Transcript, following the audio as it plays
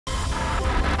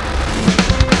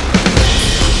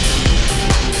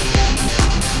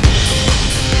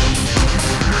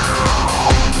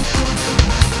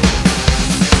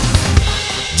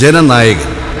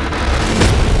Jananayakan.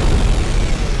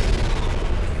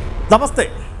 Namaste.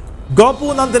 Gopu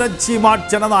Nandana ചീമാട്ട്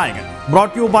Jananayakan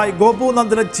brought you by Gopu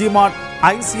Nandana ചീമാട്ട്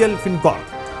ICL FinCorp,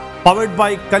 powered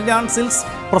by Kalyan silks,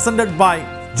 presented by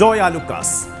Joya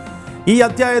Lucas. ഈ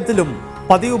അധ്യായത്തിലും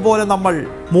പതിവ് പോലെ നമ്മൾ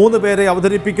 3 പേരെ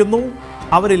അവതരിപ്പിക്കുന്നു.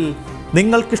 അവരിൽ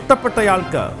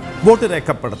നിങ്ങൾക്കിഷ്ടപ്പെട്ടയാൾക്ക് വോട്ട്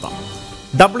രേഖപ്പെടുത്താം.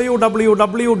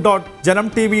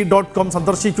 www.janamtv.com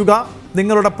സന്ദർശിക്കുക.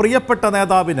 നിങ്ങളുടെ പ്രിയപ്പെട്ട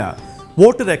നേതാവിന്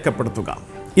വോട്ട് രേഖപ്പെടുത്തുക.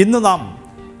 ഇന്ന് നാം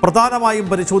പ്രധാനമായും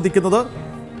പരിശോധിക്കുന്നത്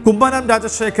കുമ്മനം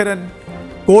രാജശേഖരൻ,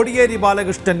 കോടിയേരി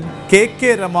ബാലകൃഷ്ണൻ, KK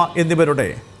രമ എന്നിവരുടെ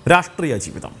രാഷ്ട്രീയ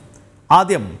ജീവിതം.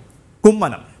 ആദ്യം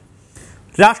കുമ്മനം.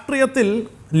 രാഷ്ട്രീയത്തിൽ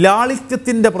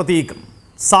ലാളിത്യത്തിൻ്റെ പ്രതീകം,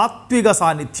 സാത്വിക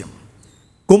സാന്നിധ്യം.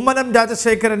 കുമ്മനം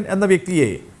രാജശേഖരൻ എന്ന വ്യക്തിയെ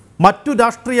മറ്റു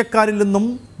രാഷ്ട്രീയക്കാരിൽ നിന്നും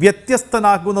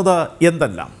വ്യത്യസ്തനാകുന്നത്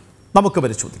എന്തെല്ലാം നമുക്ക്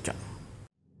പരിശോധിക്കാം.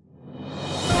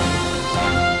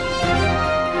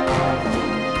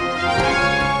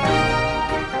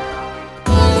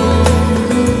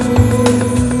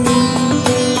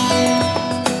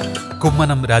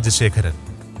 കുമ്മനം രാജശേഖരൻ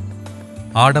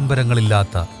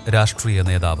ആഡംബരങ്ങളില്ലാത്ത രാഷ്ട്രീയ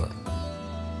നേതാവ്.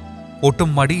 ഒട്ടും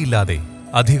മടിയില്ലാതെ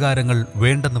അധികാരങ്ങൾ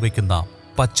വേണ്ടെന്ന് വയ്ക്കുന്ന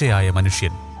പച്ചയായ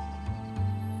മനുഷ്യൻ.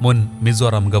 മുൻ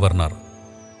മിസോറാം ഗവർണർ,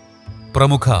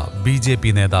 പ്രമുഖ BJP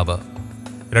നേതാവ്.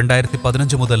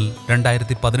 2015 മുതൽ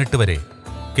 2018 വരെ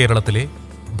കേരളത്തിലെ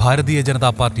ഭാരതീയ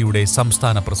ജനതാ പാർട്ടിയുടെ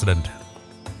സംസ്ഥാന പ്രസിഡന്റ്.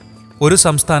 ഒരു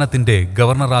സംസ്ഥാനത്തിൻ്റെ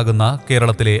ഗവർണറാകുന്ന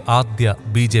കേരളത്തിലെ ആദ്യ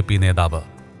BJP നേതാവ്.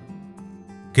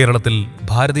 കേരളത്തിൽ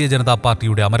ഭാരതീയ ജനതാ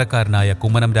പാർട്ടിയുടെ അമരക്കാരനായ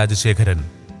കുമ്മനം രാജശേഖരൻ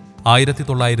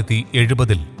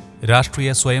 1970-ൽ രാഷ്ട്രീയ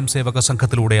സ്വയംസേവക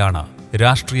സംഘത്തിലൂടെയാണ്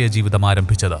രാഷ്ട്രീയ ജീവിതം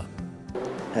ആരംഭിച്ചത്.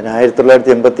 ഞാൻ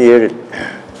 1987-ൽ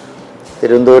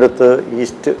തിരുവനന്തപുരത്ത്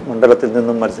ഈസ്റ്റ് മണ്ഡലത്തിൽ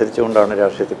നിന്നും മത്സരിച്ചുകൊണ്ടാണ്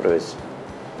രാഷ്ട്രീയത്തിൽ പ്രവേശിച്ചത്.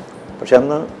 പക്ഷെ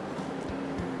അന്ന്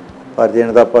ഭാരതീയ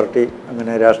ജനതാ പാർട്ടി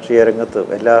അങ്ങനെ രാഷ്ട്രീയ രംഗത്ത്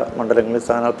എല്ലാ മണ്ഡലങ്ങളിലും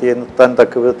സ്ഥാനാർത്ഥിയെ നിർത്താൻ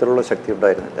തക്ക വിധത്തിലുള്ള ശക്തി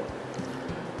ഉണ്ടായിരുന്നില്ല.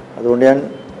 അതുകൊണ്ട് ഞാൻ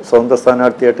സ്വതന്ത്ര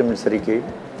സ്ഥാനാർത്ഥിയായിട്ട് മത്സരിക്കുകയും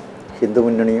ഹിന്ദു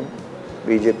മുന്നണിയും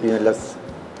BJPയും എല്ലാം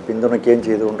പിന്തുണയ്ക്കുകയും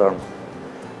ചെയ്തുകൊണ്ടാണ്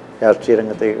രാഷ്ട്രീയ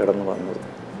രംഗത്തേക്ക് കടന്നു വന്നത്.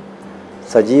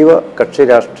 സജീവ കക്ഷി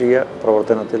രാഷ്ട്രീയ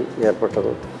പ്രവർത്തനത്തിൽ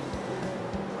ഏർപ്പെട്ടത്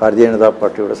ഭാരതീയ ജനതാ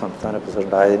പാർട്ടിയുടെ സംസ്ഥാന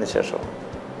പ്രസിഡന്റ് ആയതിനു ശേഷമാണ്.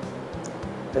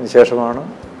 അതിനുശേഷമാണ്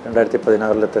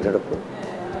 2016-ലെ തെരഞ്ഞെടുപ്പ്.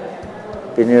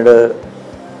 പിന്നീട്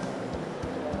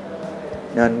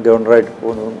ഞാൻ ഗവർണറായിട്ട്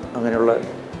പോകുന്നതും അങ്ങനെയുള്ള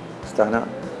സ്ഥാന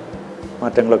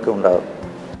മാറ്റങ്ങളൊക്കെ ഉണ്ടാകും.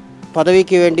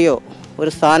 പദവിക്ക് വേണ്ടിയോ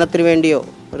ഒരു സ്ഥാനത്തിന് വേണ്ടിയോ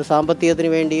ഒരു സാമ്പത്തികത്തിന്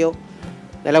വേണ്ടിയോ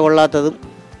നിലകൊള്ളാത്തതും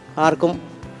ആർക്കും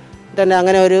തന്നെ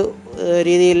അങ്ങനെ ഒരു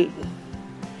രീതിയിൽ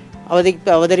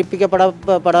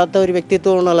അവതരിപ്പിക്കപ്പെടാത്ത ഒരു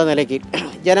വ്യക്തിത്വം എന്നുള്ള നിലയ്ക്ക്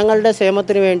ജനങ്ങളുടെ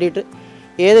ക്ഷേമത്തിന് വേണ്ടിയിട്ട്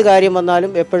ഏത് കാര്യം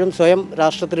വന്നാലും എപ്പോഴും സ്വയം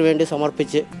രാഷ്ട്രത്തിന് വേണ്ടി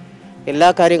സമർപ്പിച്ച് എല്ലാ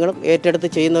കാര്യങ്ങളും ഏറ്റെടുത്ത്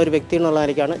ചെയ്യുന്ന ഒരു വ്യക്തി എന്നുള്ള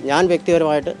നിലയ്ക്കാണ് ഞാൻ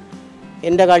വ്യക്തിപരമായിട്ട്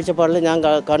എൻ്റെ കാഴ്ചപ്പാടിൽ ഞാൻ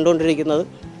കണ്ടുകൊണ്ടിരിക്കുന്നത്.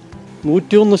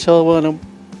 101%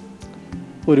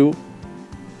 ഒരു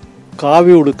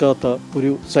കാവ്യം കൊടുക്കാത്ത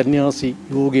ഒരു സന്യാസി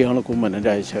യോഗിയാണ് കുമ്മനം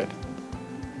രാജശേഖരൻ.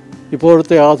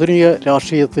 ഇപ്പോഴത്തെ ആധുനിക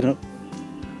രാഷ്ട്രീയത്തിന്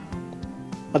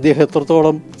അദ്ദേഹം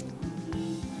എത്രത്തോളം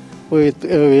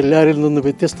എല്ലാവരിൽ നിന്ന്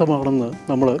വ്യത്യസ്തമാണെന്ന്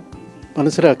നമ്മൾ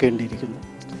മനസ്സിലാക്കേണ്ടിയിരിക്കുന്നു.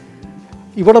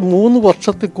 ഇവിടെ 3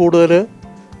 വർഷത്തിൽ കൂടുതൽ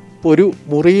ഒരു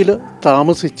മുറിയിൽ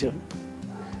താമസിച്ച്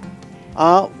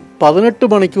ആ 18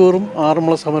 മണിക്കൂറും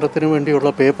ആറന്മുള സമരത്തിന് വേണ്ടിയുള്ള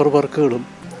പേപ്പർ വർക്കുകളും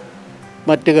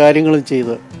മറ്റ് കാര്യങ്ങളും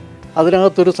ചെയ്ത്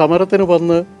അതിനകത്തൊരു സമരത്തിന്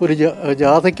വന്ന് ഒരു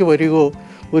ജാഥയ്ക്ക് വരികയോ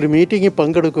ഒരു മീറ്റിങ്ങിൽ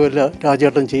പങ്കെടുക്കുകയല്ല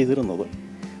രാജേട്ടൻ ചെയ്തിരുന്നത്.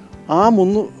 ആ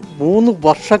 3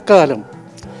 വർഷക്കാലം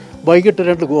വൈകിട്ട്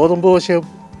 2 ഗോതമ്പ് ദോശ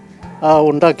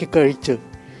ഉണ്ടാക്കി കഴിച്ച്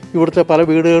ഇവിടുത്തെ പല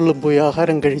വീടുകളിലും പോയി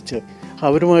ആഹാരം കഴിച്ച്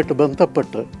അവരുമായിട്ട്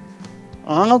ബന്ധപ്പെട്ട്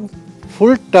ആ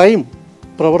ഫുൾ ടൈം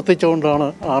പ്രവർത്തിച്ചുകൊണ്ടാണ്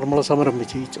ആറന്മുള സമരം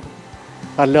വിജയിച്ചത്.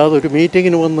 അല്ലാതെ ഒരു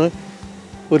മീറ്റിങ്ങിന് വന്ന്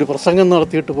ഒരു പ്രസംഗം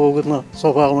നടത്തിയിട്ട് പോകുന്ന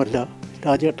സ്വഭാവമല്ല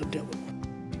രാജേട്ടൻ്റെ.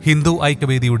 ഹിന്ദു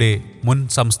ഐക്യവേദിയുടെ മുൻ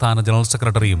സംസ്ഥാന ജനറൽ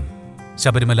സെക്രട്ടറിയും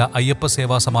ശബരിമല അയ്യപ്പ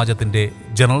സേവാ സമാജത്തിന്റെ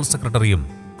ജനറൽ സെക്രട്ടറിയും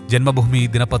ജന്മഭൂമി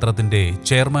ദിനപത്രത്തിന്റെ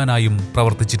ചെയർമാനായും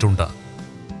പ്രവർത്തിച്ചിട്ടുണ്ട്.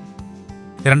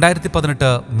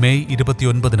 2018 മെയ്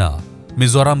 29-ന്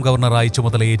മിസോറാം ഗവർണറായി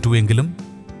ചുമതലയേറ്റുവെങ്കിലും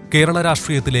കേരള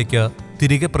രാഷ്ട്രീയത്തിലേക്ക്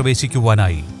തിരികെ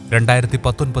പ്രവേശിക്കുവാനായി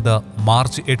 2019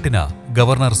 മാർച്ച് 8-ന്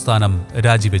ഗവർണർ സ്ഥാനം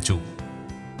രാജിവെച്ചു.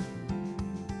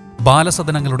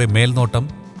 ബാലസദനങ്ങളുടെ മേൽനോട്ടം,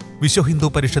 വിശ്വഹിന്ദു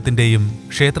പരിഷത്തിന്റെയും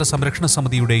ക്ഷേത്ര സംരക്ഷണ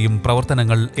സമിതിയുടെയും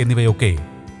പ്രവർത്തനങ്ങൾ എന്നിവയൊക്കെ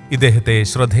ഇദ്ദേഹത്തെ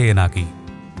ശ്രദ്ധേയനാക്കി.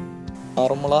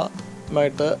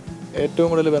 ആറന്മുളയുമായിട്ട് ഏറ്റവും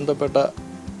കൂടുതൽ ബന്ധപ്പെട്ട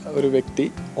ഒരു വ്യക്തി,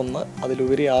 ഒന്ന്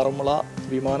അതിലുപരി ആറന്മുള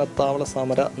വിമാനത്താവള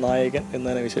സമര നായകൻ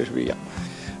എന്നതിനെ വിശേഷിപ്പിക്കാം.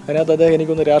 അതിനകത്ത് അദ്ദേഹം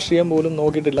എനിക്കൊന്ന് രാഷ്ട്രീയം പോലും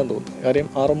നോക്കിയിട്ടില്ലെന്ന് തോന്നുന്നു. കാര്യം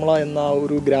ആറന്മുള എന്ന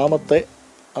ഒരു ഗ്രാമത്തെ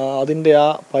അതിൻ്റെ ആ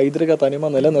പൈതൃക തനിമ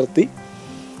നിലനിർത്തി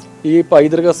ഈ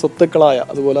പൈതൃക സ്വത്തുക്കളായ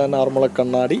അതുപോലെ തന്നെ ആറന്മുള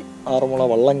കണ്ണാടി, ആറന്മുള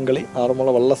വള്ളംകളി, ആറന്മുള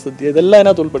വള്ളസദ്യ, ഇതെല്ലാം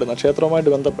അതിനകത്ത് ഉൾപ്പെടുന്ന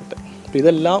ക്ഷേത്രവുമായിട്ട് ബന്ധപ്പെട്ട്. അപ്പം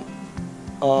ഇതെല്ലാം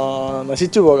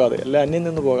നശിച്ചു പോകാതെ, എല്ലാം അന്യം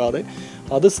നിന്ന് പോകാതെ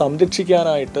അത്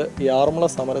സംരക്ഷിക്കാനായിട്ട് ഈ ആറന്മുള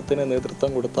സമരത്തിന് നേതൃത്വം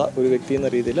കൊടുത്ത ഒരു വ്യക്തി എന്ന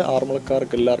രീതിയിൽ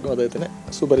ആറന്മുളക്കാർക്ക് എല്ലാവർക്കും അദ്ദേഹത്തിന്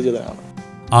സുപരിചിതനാണ്.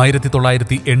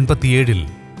 1987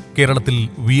 കേരളത്തിൽ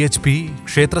VHP,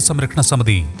 ക്ഷേത്ര സംരക്ഷണ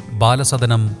സമിതി,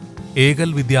 ബാലസദനം, ഏകൽ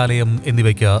വിദ്യാലയം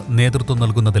എന്നിവയ്ക്ക് നേതൃത്വം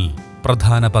നൽകുന്നതിൽ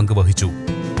പ്രധാന പങ്ക് വഹിച്ചു.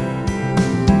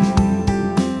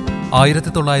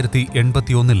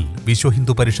 1981 വിശ്വ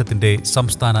ഹിന്ദു പരിഷത്തിന്റെ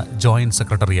സംസ്ഥാന ജോയിന്റ്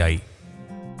സെക്രട്ടറിയായി.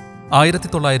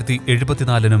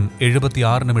 1974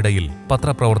 76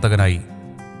 പത്രപ്രവർത്തകനായി.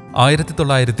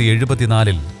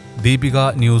 1974 ദീപിക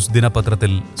ന്യൂസ്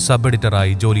ദിനപത്രത്തിൽ സബ്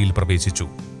എഡിറ്ററായി ജോലിയിൽ പ്രവേശിച്ചു.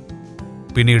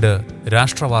 പിന്നീട്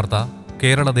രാഷ്ട്രവാർത്ത,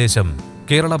 കേരളദേശം,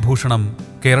 കേരളഭൂഷണം,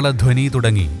 കേരളധ്വനി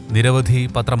തുടങ്ങി നിരവധി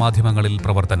പത്രമാധ്യമങ്ങളിൽ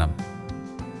പ്രവർത്തനം.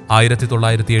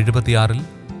 1976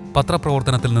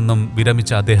 പത്രപ്രവർത്തനത്തിൽ നിന്നും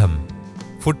വിരമിച്ച അദ്ദേഹം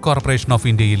ഫുഡ് കോർപ്പറേഷൻ ഓഫ്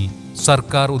ഇന്ത്യയിൽ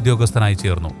സർക്കാർ ഉദ്യോഗസ്ഥനായി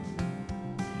ചേർന്നു.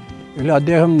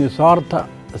 അദ്ദേഹം നിസ്വാർത്ഥ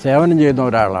സേവനം ചെയ്യുന്ന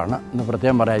ഒരാളാണ് എന്ന്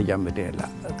പ്രത്യേകം പറയാതിരിക്കാൻ പറ്റുകയില്ല.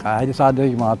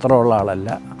 കാര്യസാധ്യതയ്ക്ക് മാത്രമുള്ള ആളല്ല.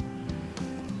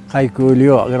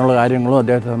 കൈക്കൂലിയോ അങ്ങനെയുള്ള കാര്യങ്ങളോ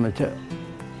അദ്ദേഹത്തെ സംബന്ധിച്ച്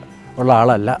ഉള്ള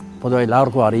ആളല്ല. പൊതുവെ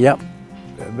എല്ലാവർക്കും അറിയാം.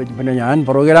 പിന്നെ ഞാൻ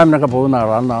പ്രോഗ്രാമിനൊക്കെ പോകുന്ന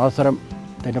ആളാണ്. അവസരം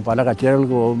പിന്നെ പല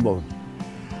കച്ചേരികൾക്ക് പോകുമ്പോൾ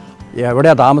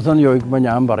എവിടെയാണ് താമസം എന്ന് ചോദിക്കുമ്പോൾ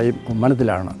ഞാൻ പറയും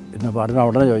കുമ്മനത്തിലാണ് എന്ന് പറഞ്ഞ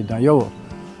ഉടനെ ചോദിക്കുന്നത്, അയ്യോ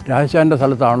രാജശേഖരൻ്റെ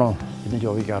സ്ഥലത്താണോ എന്ന്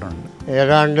ചോദിക്കാറുണ്ട്.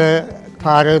 ഏതാണ്ട്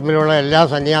ഭാരതത്തിലുള്ള എല്ലാ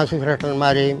സന്യാസി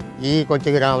ശ്രേഷ്ഠന്മാരെയും ഈ കൊച്ചു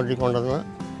ഗ്രാമത്തിൽ കൊണ്ടുവന്ന്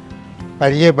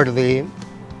പരിചയപ്പെടുത്തുകയും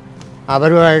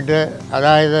അവരുമായിട്ട്,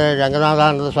 അതായത്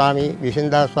രംഗനാഥാനന്ദ സ്വാമി,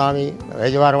 വിശുന്ദാസ് സ്വാമി,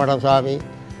 വേജവാരമഠം സ്വാമി,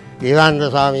 ഗീതാനന്ദ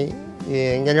സ്വാമി,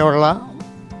 ഇങ്ങനെയുള്ള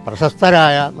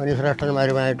പ്രശസ്തരായ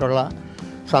മുനിശ്രേഷ്ഠന്മാരുമായിട്ടുള്ള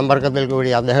സമ്പർക്കത്തിൽ കൂടി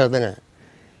അദ്ദേഹത്തിന്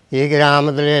ഈ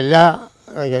ഗ്രാമത്തിലെ എല്ലാ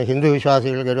ഹിന്ദു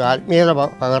വിശ്വാസികൾക്കും ഒരു ആത്മീയത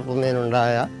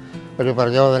പകർത്തുന്നതിനുണ്ടായ ഒരു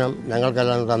പ്രചോദനം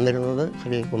ഞങ്ങൾക്കെല്ലാം തന്നിരുന്നത്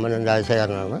ശ്രീ കുമ്മനം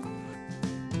രാജശേഖരനാണ്.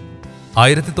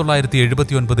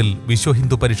 1979 വിശ്വ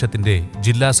ഹിന്ദു പരിഷത്തിന്റെ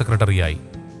ജില്ലാ സെക്രട്ടറിയായി.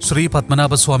 ശ്രീ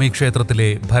പത്മനാഭസ്വാമി ക്ഷേത്രത്തിലെ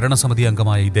ഭരണസമിതി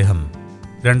അംഗമായ ഇദ്ദേഹം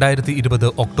 2020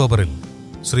 ഒക്ടോബറിൽ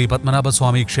ശ്രീ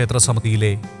പത്മനാഭസ്വാമി ക്ഷേത്ര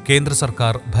സമിതിയിലെ കേന്ദ്ര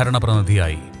സർക്കാർ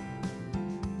ഭരണപ്രതിനിധിയായി.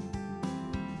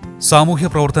 സാമൂഹ്യ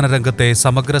പ്രവർത്തന രംഗത്തെ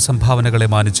സമഗ്ര സംഭാവനകളെ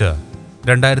മാനിച്ച്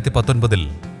 2019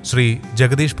 ശ്രീ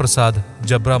ജഗദീഷ് പ്രസാദ്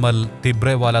ജബ്രാമൽ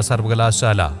തിബ്രേവാല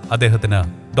സർവകലാശാല അദ്ദേഹത്തിന്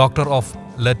ഡോക്ടർ ഓഫ്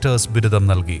ലെറ്റേഴ്സ് ബിരുദം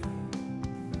നൽകി.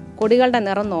 കൊടികളുടെ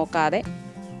നിറം നോക്കാതെ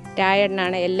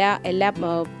രായണ്ണനാണ് എല്ലാ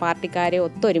പാർട്ടിക്കാരെ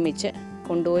ഒത്തൊരുമിച്ച്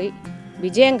കൊണ്ടുപോയി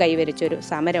വിജയം കൈവരിച്ചൊരു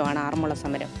സമരമാണ് ആറന്മുള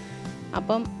സമരം.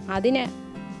 അപ്പം അതിന്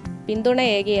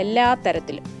പിന്തുണയേകി എല്ലാ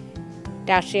തരത്തിലും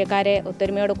രാഷ്ട്രീയക്കാരെ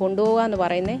ഒത്തൊരുമയോടെ കൊണ്ടുപോകുക എന്ന്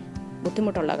പറയുന്നത്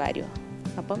ബുദ്ധിമുട്ടുള്ള കാര്യമാണ്.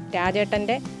 അപ്പം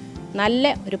രാജേട്ടൻ്റെ നല്ല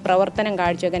ഒരു പ്രവർത്തനം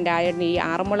കാഴ്ചവെക്കാൻ രായണ്ണൻ ഈ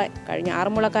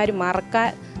ആറന്മുളക്കാർ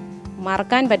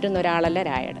മറക്കാൻ പറ്റുന്ന ഒരാളല്ല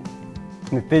രായണ്ണൻ.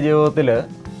 നിത്യജീവിതത്തിൽ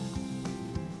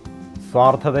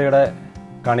സ്വാർത്ഥതയുടെ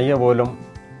കണിക പോലും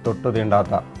തൊട്ടു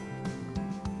തീണ്ടാത്ത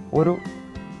ഒരു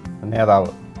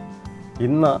നേതാവ്.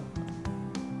 ഇന്ന്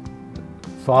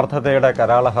സ്വാർത്ഥതയുടെ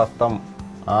കരാളഹസ്തം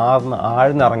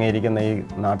ആഴ്ന്നിറങ്ങിയിരിക്കുന്ന ഈ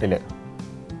നാട്ടിൽ,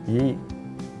 ഈ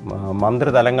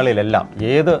മന്ത്രിതലങ്ങളിലെല്ലാം,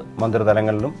 ഏത്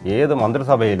മന്ത്രിതലങ്ങളിലും ഏത്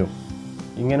മന്ത്രിസഭയിലും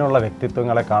ഇങ്ങനെയുള്ള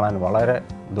വ്യക്തിത്വങ്ങളെ കാണാൻ വളരെ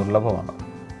ദുർലഭമാണ്.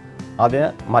 അത്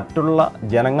മറ്റുള്ള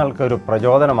ജനങ്ങൾക്കൊരു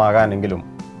പ്രചോദനമാകാനെങ്കിലും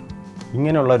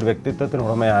ഇങ്ങനെയുള്ള ഒരു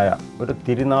വ്യക്തിത്വത്തിനുടമയായ ഒരു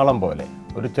തിരുനാളം പോലെ,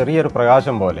 ഒരു ചെറിയൊരു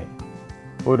പ്രകാശം പോലെ,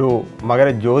 ഒരു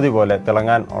മകരജ്യോതി പോലെ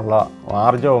തിളങ്ങാൻ ഉള്ള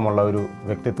ആർജവമുള്ള ഒരു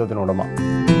വ്യക്തിത്വത്തിനുടമ.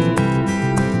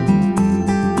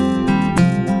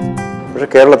 പക്ഷേ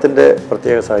കേരളത്തിൻ്റെ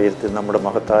പ്രത്യേക സാഹചര്യത്തിൽ നമ്മുടെ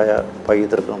മഹത്തായ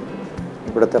പൈതൃകം,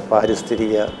 ഇവിടുത്തെ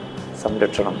പാരിസ്ഥിതിക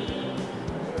സംരക്ഷണം,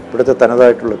 ഇവിടുത്തെ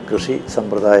തനതായിട്ടുള്ള കൃഷി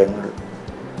സമ്പ്രദായങ്ങൾ,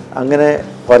 അങ്ങനെ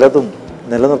പലതും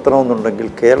നിലനിർത്തണമെന്നുണ്ടെങ്കിൽ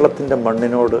കേരളത്തിൻ്റെ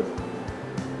മണ്ണിനോട്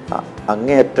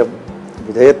അങ്ങേയറ്റം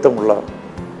വിധേയത്വമുള്ള,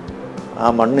 ആ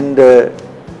മണ്ണിൻ്റെ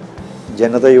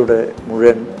ജനതയുടെ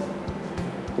മുഴുവൻ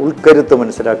ഉൾക്കരുത്ത്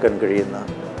മനസ്സിലാക്കാൻ കഴിയുന്ന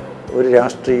ഒരു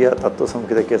രാഷ്ട്രീയ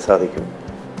തത്വസംഹിതയ്ക്ക് സാധിക്കും.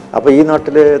 അപ്പോൾ ഈ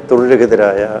നാട്ടിലെ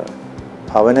തൊഴിൽരഹിതരായ,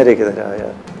 ഭവനരഹിതരായ,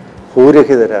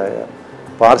 ഭൂരഹിതരായ,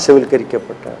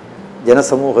 പാർശ്വവൽക്കരിക്കപ്പെട്ട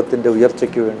ജനസമൂഹത്തിൻ്റെ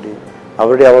ഉയർച്ചയ്ക്ക് വേണ്ടി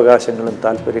അവരുടെ അവകാശങ്ങളും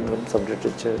താല്പര്യങ്ങളും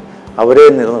സംരക്ഷിച്ച് അവരെ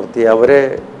നിലനിർത്തി അവരെ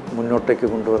മുന്നോട്ടേക്ക്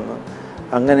കൊണ്ടുവന്ന്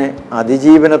അങ്ങനെ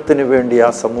അതിജീവനത്തിന് വേണ്ടി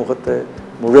ആ സമൂഹത്തെ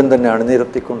മുഴുവൻ തന്നെ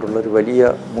അണിനിരത്തിക്കൊണ്ടുള്ളൊരു വലിയ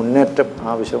മുന്നേറ്റം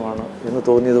ആവശ്യമാണ് എന്ന്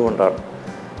തോന്നിയതുകൊണ്ടാണ്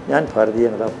ഞാൻ ഭാരതീയ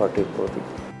ജനതാ പാർട്ടിയിൽ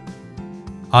പ്രവർത്തിക്കുന്നത്.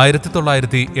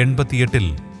 1988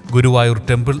 ഗുരുവായൂർ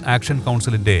ടെമ്പിൾ ആക്ഷൻ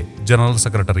കൗൺസിലിന്റെ ജനറൽ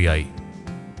സെക്രട്ടറിയായി.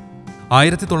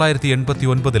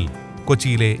 1989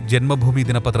 കൊച്ചിയിലെ ജന്മഭൂമി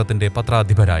ദിനപത്രത്തിന്റെ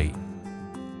പത്രാധിപരായി.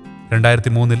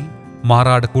 2003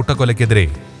 മാറാട് കൂട്ടക്കൊലയ്ക്കെതിരെ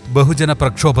ബഹുജന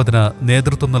പ്രക്ഷോഭത്തിന്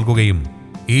നേതൃത്വം നൽകുകയും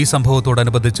ഈ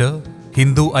സംഭവത്തോടനുബന്ധിച്ച്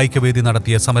ഹിന്ദു ഐക്യവേദി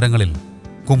നടത്തിയ സമരങ്ങളിൽ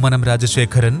കുമ്മനം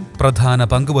രാജശേഖരൻ പ്രധാന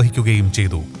പങ്ക് വഹിക്കുകയും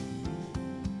ചെയ്തു.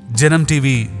 ജനം TV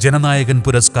ജനനായകൻ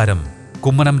പുരസ്കാരം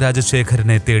കുമ്മനം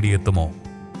രാജശേഖരനെ തേടിയെത്തുമോ?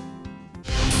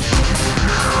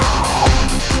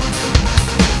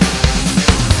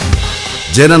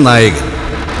 ജനനായകൻ.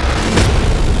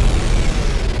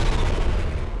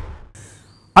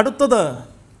 അടുത്തത്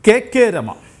KK രമ.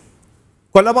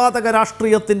 കൊലപാതക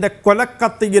രാഷ്ട്രീയത്തിൻ്റെ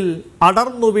കൊലക്കത്തിയിൽ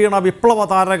അടർന്നു വീണ വിപ്ലവ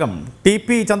താരകം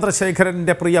TP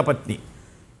ചന്ദ്രശേഖരൻ്റെ പ്രിയപത്നി,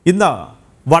 ഇന്ന്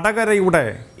വടകരയുടെ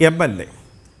MLA.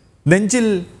 നെഞ്ചിൽ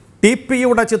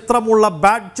TPയുടെ ചിത്രമുള്ള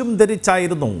ബാഡ്ജും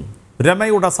ധരിച്ചായിരുന്നു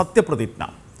രമയുടെ സത്യപ്രതിജ്ഞ.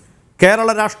 കേരള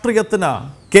രാഷ്ട്രീയത്തിന്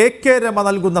KK രമ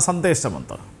നൽകുന്ന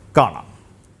സന്ദേശമെന്ത് കാണാം.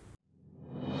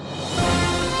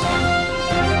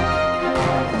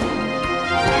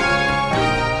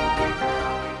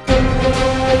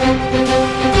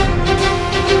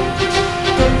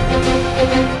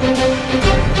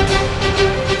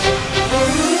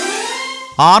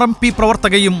 RMP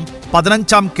പ്രവർത്തകയും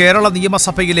 15ാം കേരള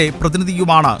നിയമസഭയിലെ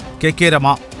പ്രതിനിധിയുമാണ് KK രമ.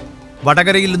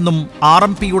 വടകരയിൽ നിന്നും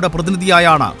RMPയുടെ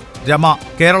പ്രതിനിധിയായാണ് രമ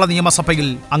കേരള നിയമസഭയിൽ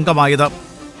അംഗമായത്.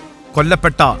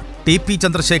 കൊല്ലപ്പെട്ട TP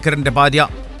ചന്ദ്രശേഖരൻ്റെ ഭാര്യ.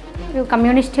 ഒരു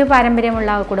കമ്മ്യൂണിസ്റ്റ്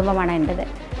പാരമ്പര്യമുള്ള കുടുംബമാണ് എൻ്റേത്.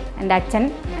 എൻ്റെ അച്ഛൻ,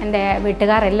 എൻ്റെ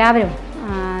വീട്ടുകാർ എല്ലാവരും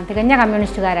തികഞ്ഞ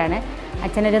കമ്മ്യൂണിസ്റ്റുകാരാണ്.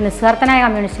 അച്ഛനൊരു നിസ്വാർത്ഥനായ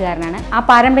കമ്മ്യൂണിസ്റ്റുകാരനാണ്. ആ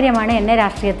പാരമ്പര്യമാണ് എന്നെ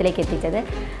രാഷ്ട്രീയത്തിലേക്ക് എത്തിച്ചത്.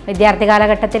 വിദ്യാർത്ഥി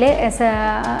കാലഘട്ടത്തിൽ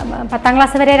 10ാം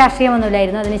ക്ലാസ് വരെ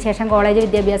രാഷ്ട്രീയമൊന്നുമില്ലായിരുന്നു. അതിനുശേഷം കോളേജ്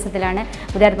വിദ്യാഭ്യാസത്തിലാണ്.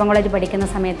 ഗുരുവായൂരപ്പൻ കോളേജ് പഠിക്കുന്ന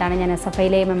സമയത്താണ് ഞാൻ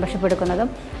SFIയിലെ മെമ്പർഷിപ്പ് എടുക്കുന്നതും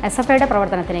SFIയുടെ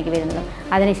പ്രവർത്തനത്തിലേക്ക് വരുന്നതും.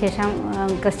 അതിനുശേഷം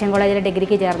ക്രിസ്ത്യൻ കോളേജിൽ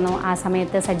ഡിഗ്രിക്ക് ചേർന്നു. ആ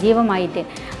സമയത്ത്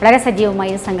വളരെ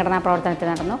സജീവമായി സംഘടനാ പ്രവർത്തനത്തിൽ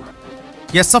നടന്നു.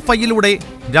 SFIയിലൂടെ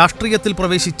രാഷ്ട്രീയത്തിൽ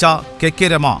പ്രവേശിച്ച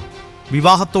KK രമ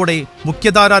വിവാഹത്തോടെ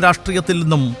മുഖ്യധാരാ രാഷ്ട്രീയത്തിൽ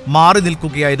നിന്നും മാറി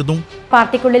നിൽക്കുകയായിരുന്നു.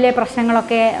 പാർട്ടിക്കുള്ളിലെ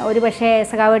പ്രശ്നങ്ങളൊക്കെ ഒരുപക്ഷെ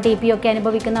സഖാവ് TP ഒക്കെ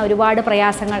അനുഭവിക്കുന്ന ഒരുപാട്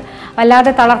പ്രയാസങ്ങൾ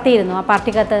വല്ലാതെ തളർത്തിയിരുന്നു ആ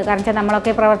പാർട്ടിക്കകത്ത്. കാരണം വെച്ചാൽ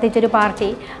നമ്മളൊക്കെ പ്രവർത്തിച്ചൊരു പാർട്ടി,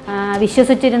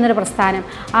 വിശ്വസിച്ചിരുന്നൊരു പ്രസ്ഥാനം,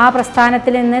 ആ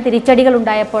പ്രസ്ഥാനത്തിൽ നിന്ന് തിരിച്ചടികൾ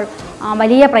ഉണ്ടായപ്പോൾ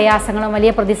വലിയ പ്രയാസങ്ങളും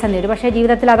വലിയ പ്രതിസന്ധി. ഒരുപക്ഷെ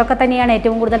ജീവിതത്തിൽ അതൊക്കെ തന്നെയാണ്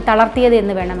ഏറ്റവും കൂടുതൽ തളർത്തിയത്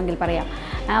എന്ന് വേണമെങ്കിൽ പറയാം.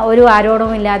 ഒരു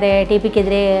ആരോപണമില്ലാതെ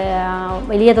TPക്കെതിരെ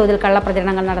വലിയ തോതിൽ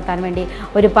കള്ളപ്രചരണങ്ങൾ നടത്താൻ വേണ്ടി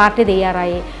ഒരു പാർട്ടി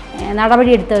തയ്യാറായി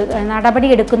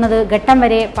നടപടിയെടുക്കുന്നത് ഘട്ടം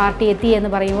വരെ പാർട്ടി എത്തി എന്ന്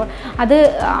പറയുമ്പോൾ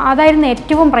അതായിരുന്നു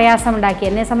ഏറ്റവും പ്രയാസമുണ്ടാക്കിയ,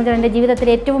 എന്നെ സംബന്ധിച്ച് എൻ്റെ ജീവിതത്തിൽ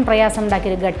ഏറ്റവും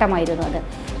പ്രയാസമുണ്ടാക്കിയൊരു ഘട്ടമായിരുന്നു അത്.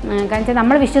 കാരണം വെച്ചാൽ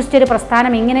നമ്മൾ വിശ്വസിച്ചൊരു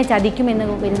പ്രസ്ഥാനം ഇങ്ങനെ ചതിക്കുമെന്ന്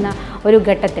വരുന്ന ഒരു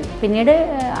ഘട്ടത്തിൽ പിന്നീട്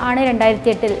ആണ്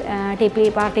 2008 TP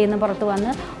പാർട്ടിയിൽ നിന്ന് പുറത്തു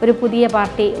വന്ന് ഒരു പുതിയ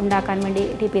പാർട്ടി ഉണ്ടാക്കാൻ വേണ്ടി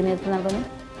TP നേതൃത്വം നൽകുന്നു.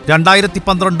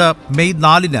 2012 മെയ്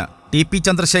 4 TP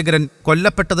ചന്ദ്രശേഖരൻ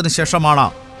കൊല്ലപ്പെട്ടതിന് ശേഷമാണ്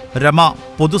രമ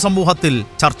പൊതുസമൂഹത്തിൽ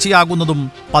ചർച്ചയാകുന്നതും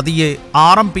പതിയെ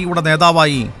RMPയുടെ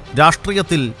നേതാവായി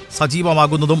രാഷ്ട്രീയത്തിൽ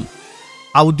സജീവമാകുന്നതും.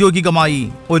 ഔദ്യോഗികമായി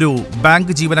ഒരു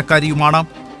ബാങ്ക് ജീവനക്കാരിയുമാണ്.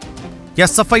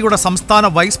 SFIയുടെ സംസ്ഥാന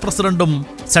വൈസ് പ്രസിഡന്റും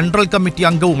central committee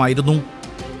അംഗവുമായിരുന്നു.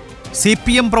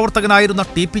 CPM പ്രവർത്തകനായിരുന്ന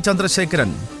TP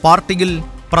Chandrasekharan പാർട്ടിയിൽ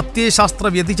പ്രത്യയശാസ്ത്ര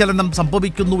വ്യതിചലനം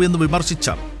സംഭവിക്കുന്നു എന്ന്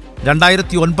വിമർശിച്ച്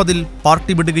 2009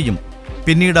 പാർട്ടി വിടുകയും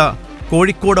പിന്നീട്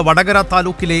കോഴിക്കോട് വടകര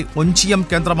താലൂക്കിലെ ഒഞ്ചിയം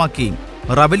കേന്ദ്രമാക്കി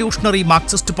റവല്യൂഷണറി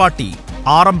മാർക്സിസ്റ്റ് പാർട്ടി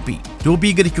RMP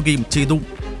രൂപീകരിക്കുകയും ചെയ്തു.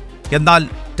 എന്നാൽ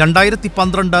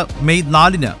 2012 മെയ്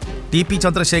 4 TP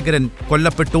ചന്ദ്രശേഖരൻ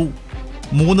കൊല്ലപ്പെട്ടു.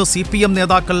 3 CPM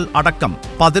നേതാക്കൾ അടക്കം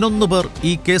 11 പേർ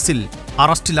ഈ കേസിൽ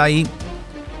അറസ്റ്റിലായി.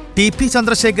 TP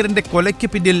ചന്ദ്രശേഖരന്റെ കൊലയ്ക്ക്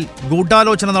പിന്നിൽ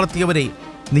ഗൂഢാലോചന നടത്തിയവരെ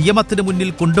നിയമത്തിന് മുന്നിൽ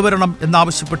കൊണ്ടുവരണം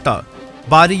എന്നാവശ്യപ്പെട്ട്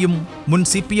ഭാര്യയും മുൻ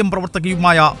CPM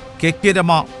പ്രവർത്തകയുമായ KK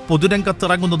രമ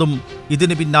പൊതുരംഗത്തിറങ്ങുന്നതും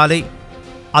ഇതിന് പിന്നാലെ.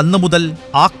 അന്നു മുതൽ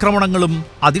ആക്രമണങ്ങളും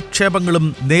അധിക്ഷേപങ്ങളും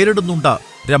നേരിടുന്നുണ്ട്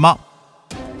രമ.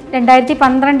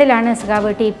 2012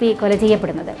 സഖാവ് TP കൊല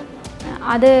ചെയ്യപ്പെടുന്നത്.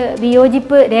 അത്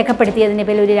വിയോജിപ്പ് രേഖപ്പെടുത്തിയതിൻ്റെ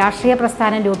പേരിൽ ഒരു രാഷ്ട്രീയ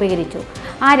പ്രസ്ഥാനം രൂപീകരിച്ചു.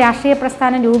 ആ രാഷ്ട്രീയ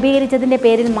പ്രസ്ഥാനം രൂപീകരിച്ചതിൻ്റെ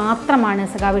പേരിൽ മാത്രമാണ്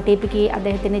സഖാവ് TPക്ക്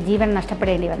അദ്ദേഹത്തിൻ്റെ ജീവൻ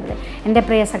നഷ്ടപ്പെടേണ്ടി വന്നത്. എൻ്റെ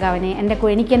പ്രിയ സഖാവിനെ,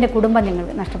 എനിക്ക് എൻ്റെ കുടുംബം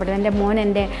നഷ്ടപ്പെട്ടത്, എൻ്റെ മോൻ,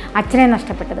 എൻ്റെ അച്ഛനെ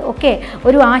നഷ്ടപ്പെട്ടത് ഒക്കെ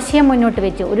ഒരു ആശയം മുന്നോട്ട്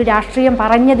വെച്ചു, ഒരു രാഷ്ട്രീയം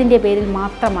പറഞ്ഞതിൻ്റെ പേരിൽ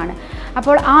മാത്രമാണ്.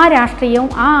 അപ്പോൾ ആ രാഷ്ട്രീയവും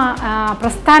ആ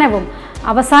പ്രസ്ഥാനവും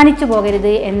അവസാനിച്ചു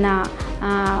പോകരുത് എന്ന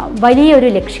വലിയൊരു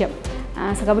ലക്ഷ്യം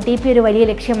സഖാവ് TP ഒരു വലിയ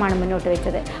ലക്ഷ്യമാണ് മുന്നോട്ട്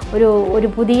വെച്ചത്. ഒരു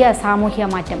പുതിയ സാമൂഹ്യ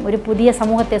മാറ്റം, ഒരു പുതിയ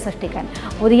സമൂഹത്തെ സൃഷ്ടിക്കാൻ,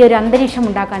 പുതിയൊരു അന്തരീക്ഷം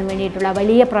ഉണ്ടാക്കാൻ വേണ്ടിയിട്ടുള്ള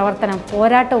വലിയ പ്രവർത്തനം,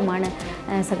 പോരാട്ടവുമാണ്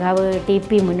സഖാവ്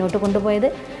TP മുന്നോട്ട് കൊണ്ടുപോയത്.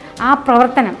 ആ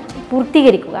പ്രവർത്തനം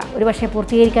പൂർത്തീകരിക്കുക, ഒരുപക്ഷെ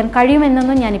പൂർത്തീകരിക്കാൻ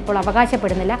കഴിയുമെന്നൊന്നും ഞാനിപ്പോൾ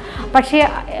അവകാശപ്പെടുന്നില്ല. പക്ഷേ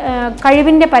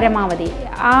കഴിവിൻ്റെ പരമാവധി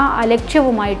ആ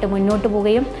ലക്ഷ്യവുമായിട്ട് മുന്നോട്ട്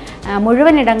പോവുകയും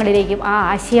മുഴുവൻ ഇടങ്ങളിലേക്കും ആ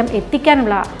ആശയം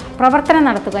എത്തിക്കാനുള്ള പ്രവർത്തനം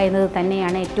നടത്തുക എന്നത്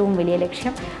തന്നെയാണ് ഏറ്റവും വലിയ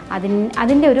ലക്ഷ്യം.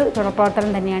 അതിൻ്റെ ഒരു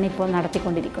തുടർപ്രവർത്തനം തന്നെയാണ് ഇപ്പോൾ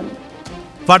നടത്തിക്കൊണ്ടിരിക്കുന്നത്.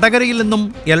 വടകരയിൽ നിന്നും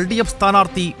LDF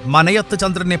സ്ഥാനാർത്ഥി മനയത്ത്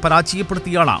ചന്ദ്രനെ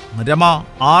പരാജയപ്പെടുത്തിയാണ് രമ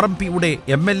RMPയുടെ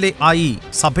MLA ആയി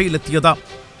സഭയിലെത്തിയത്.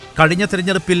 കഴിഞ്ഞ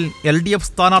തെരഞ്ഞെടുപ്പിൽ LDF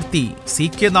സ്ഥാനാർത്ഥി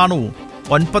CK നാണു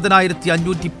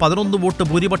 9511 വോട്ട്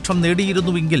ഭൂരിപക്ഷം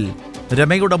നേടിയിരുന്നുവെങ്കിൽ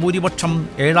രമയുടെ ഭൂരിപക്ഷം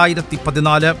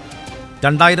 7014.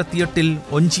 2008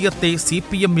 ഒഞ്ചിയത്തെ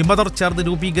CPM വിമതർ ചേർന്ന്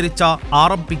രൂപീകരിച്ച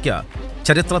RMPക്ക്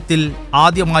ചരിത്രത്തിൽ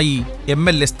ആദ്യമായി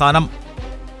MLA സ്ഥാനം.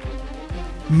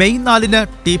 മെയ് 4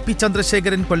 TP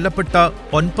ചന്ദ്രശേഖരൻ കൊല്ലപ്പെട്ട്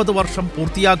 9 വർഷം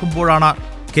പൂർത്തിയാകുമ്പോഴാണ്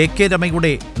KK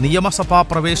രമയുടെ നിയമസഭാ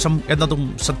പ്രവേശം എന്നതും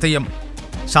ശ്രദ്ധേയം.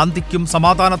 ശാന്തിക്കും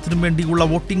സമാധാനത്തിനും വേണ്ടിയുള്ള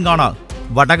വോട്ടിംഗാണ്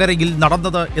വടകരയിൽ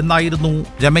നടന്നത് എന്നായിരുന്നു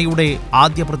രമയുടെ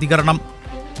ആദ്യ പ്രതികരണം.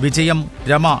 വിജയം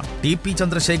രമ TP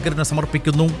ചന്ദ്രശേഖരന്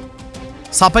സമർപ്പിക്കുന്നു.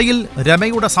 സഭയിൽ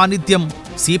രമയുടെ സാന്നിധ്യം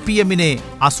CPMനെ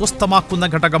അസ്വസ്ഥമാക്കുന്ന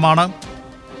ഘടകമാണ്.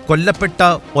 കൊല്ലപ്പെട്ട്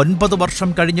 9 വർഷം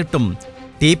കഴിഞ്ഞിട്ടും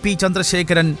TP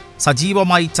ചന്ദ്രശേഖരൻ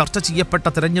സജീവമായി ചർച്ച ചെയ്യപ്പെട്ട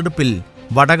തെരഞ്ഞെടുപ്പിൽ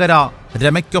വടകര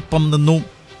രമയ്ക്കൊപ്പം നിന്നു.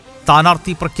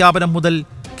 സ്ഥാനാർത്ഥി പ്രഖ്യാപനം മുതൽ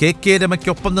KK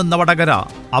രമയ്ക്കൊപ്പം നിന്ന വടകര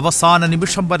അവസാന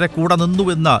നിമിഷം വരെ കൂടെ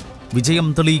നിന്നുവെന്ന് വിജയം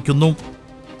തെളിയിക്കുന്നു.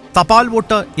 തപാൽ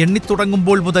വോട്ട്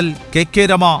എണ്ണിത്തുടങ്ങുമ്പോൾ മുതൽ KK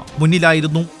രമ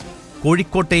മുന്നിലായിരുന്നു.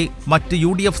 കോഴിക്കോട്ടെ മറ്റ്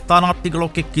UDF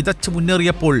സ്ഥാനാർത്ഥികളൊക്കെ കിതച്ചു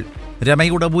മുന്നേറിയപ്പോൾ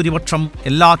രമയുടെ ഭൂരിപക്ഷം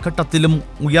എല്ലാ ഘട്ടത്തിലും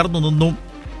ഉയർന്നു നിന്നു.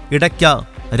 ഇടയ്ക്ക്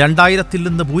 2000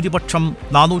 നിന്ന് ഭൂരിപക്ഷം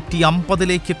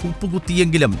 450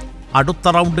 കൂപ്പുകുത്തിയെങ്കിലും അടുത്ത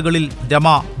റൗണ്ടുകളിൽ രമ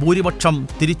ഭൂരിപക്ഷം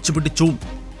തിരിച്ചുപിടിച്ചു.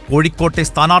 കോഴിക്കോട്ടെ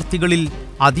സ്ഥാനാർത്ഥികളിൽ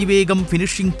അതിവേഗം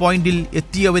ഫിനിഷിംഗ് പോയിന്റിൽ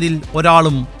എത്തിയവരിൽ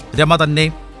ഒരാളും രമ തന്നെ.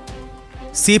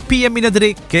 CPMനെതിരെ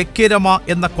KK രമ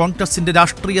എന്ന കോൺഗ്രസിന്റെ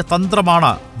രാഷ്ട്രീയ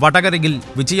തന്ത്രമാണ് വടകരയിൽ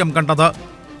വിജയം കണ്ടത്.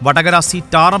 വടകര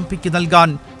സീറ്റ് RMPക്ക് നൽകാൻ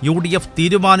UDF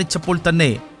തീരുമാനിച്ചപ്പോൾ തന്നെ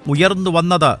ഉയർന്നു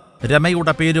വന്നത്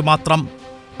രമയുടെ പേര് മാത്രം.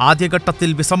 ആദ്യഘട്ടത്തിൽ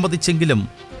വിസമ്മതിച്ചെങ്കിലും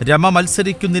രമ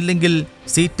മത്സരിക്കുന്നില്ലെങ്കിൽ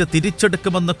സീറ്റ്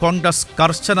തിരിച്ചെടുക്കുമെന്ന് കോൺഗ്രസ്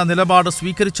കർശന നിലപാട്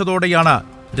സ്വീകരിച്ചതോടെയാണ്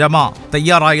രമ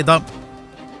തയ്യാറായത്.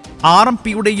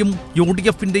 RMPയുടെയും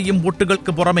UDFന്റെയും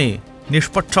വോട്ടുകൾക്ക് പുറമെ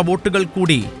നിഷ്പക്ഷ വോട്ടുകൾ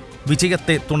കൂടി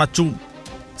വിജയത്തെ തുണച്ചു.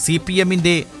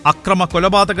 CPMന്റെ അക്രമ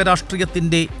കൊലപാതക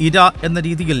രാഷ്ട്രീയത്തിന്റെ ഇര എന്ന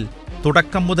രീതിയിൽ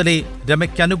തുടക്കം മുതലേ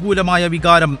രമയ്ക്കനുകൂലമായ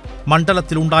വികാരം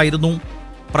മണ്ഡലത്തിലുണ്ടായിരുന്നു.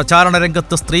 പ്രചാരണ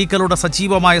രംഗത്ത് സ്ത്രീകളുടെ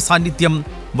സജീവമായ സാന്നിധ്യം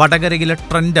വടകരയിലെ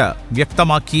ട്രെൻഡ്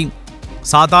വ്യക്തമാക്കി.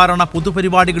 സാധാരണ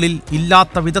പൊതുപരിപാടികളിൽ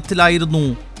ഇല്ലാത്ത വിധത്തിലായിരുന്നു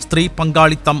സ്ത്രീ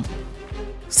പങ്കാളിത്തം.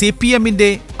 CPMന്റെ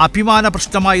അഭിമാന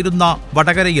പ്രശ്നമായിരുന്ന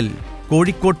വടകരയിൽ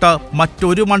കോഴിക്കോട്ട്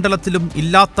മറ്റൊരു മണ്ഡലത്തിലും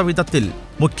ഇല്ലാത്ത വിധത്തിൽ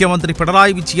മുഖ്യമന്ത്രി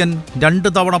പിണറായി വിജയൻ 2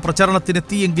 തവണ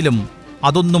പ്രചരണത്തിനെത്തിയെങ്കിലും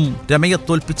അതൊന്നും രമയെ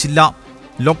തോൽപ്പിച്ചില്ല.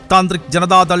 ലോക് താന്ത്രിക്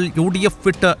ജനതാദൾ UDF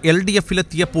വിട്ട്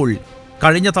LDFിലെത്തിയപ്പോൾ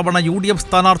കഴിഞ്ഞ തവണ UDF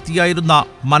സ്ഥാനാർത്ഥിയായിരുന്ന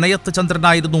മനയത്ത്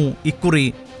ചന്ദ്രനായിരുന്നു ഇക്കുറി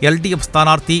LDF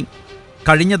സ്ഥാനാർത്ഥി.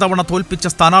 കഴിഞ്ഞ തവണ തോൽപ്പിച്ച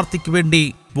സ്ഥാനാർത്ഥിക്ക് വേണ്ടി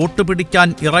വോട്ട് പിടിക്കാൻ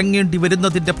ഇറങ്ങേണ്ടി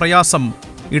വരുന്നതിൻ്റെ പ്രയാസം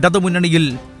ഇടതുമുന്നണിയിൽ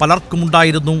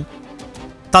പലർക്കുമുണ്ടായിരുന്നു.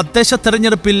 തദ്ദേശ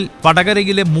തെരഞ്ഞെടുപ്പിൽ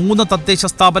വടകരയിലെ 3 തദ്ദേശ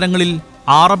സ്ഥാപനങ്ങളിൽ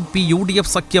RMP UDF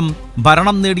സഖ്യം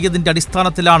ഭരണം നേടിയതിൻ്റെ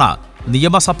അടിസ്ഥാനത്തിലാണ്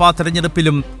നിയമസഭാ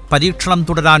തെരഞ്ഞെടുപ്പിലും പരീക്ഷണം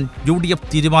തുടരാൻ UDF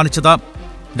തീരുമാനിച്ചത്.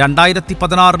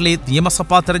 2016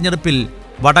 നിയമസഭാ തെരഞ്ഞെടുപ്പിൽ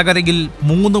വടകരയിൽ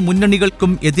 3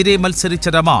 മുന്നണികൾക്കും എതിരെ മത്സരിച്ച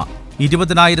രമ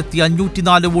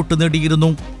 20,504 വോട്ട് നേടിയിരുന്നു.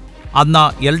 അന്ന്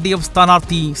LDF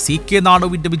സ്ഥാനാർത്ഥി CK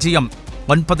നാണുവിൻ്റെ വിജയം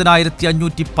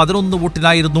 9,511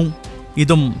 വോട്ടിനായിരുന്നു.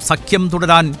 ഇതും സഖ്യം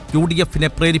തുടരാൻ UDFനെ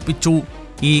പ്രേരിപ്പിച്ചു.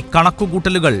 ഈ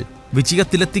കണക്കുകൂട്ടലുകൾ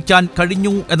വിജയത്തിലെത്തിക്കാൻ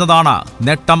കഴിഞ്ഞു എന്നതാണ്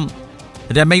നേട്ടം.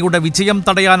 രമയുടെ വിജയം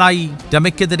തടയാനായി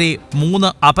രമയ്ക്കെതിരെ 3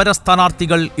 അപര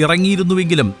സ്ഥാനാർത്ഥികൾ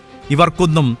ഇറങ്ങിയിരുന്നുവെങ്കിലും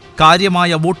ഇവർക്കൊന്നും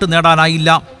കാര്യമായ വോട്ട് നേടാനായില്ല.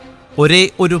 ഒരേ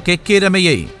ഒരു KK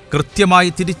രമയെ കൃത്യമായി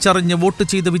തിരിച്ചറിഞ്ഞ് വോട്ട്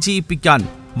ചെയ്ത് വിജയിപ്പിക്കാൻ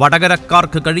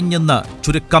വടകരക്കാർക്ക് കഴിഞ്ഞെന്ന്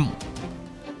ചുരുക്കം.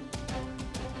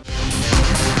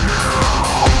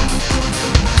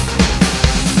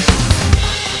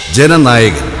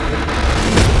 ജനനായകൻ.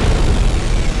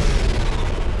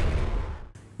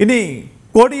 ഇനി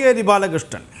കോടിയേരി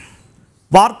ബാലകൃഷ്ണൻ.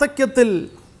 വാർദ്ധക്യത്തിൽ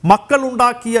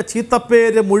മക്കളുണ്ടാക്കിയ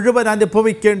ചീത്തപ്പേര് മുഴുവൻ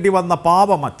അനുഭവിക്കേണ്ടി വന്ന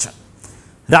പാവമച്ഛൻ.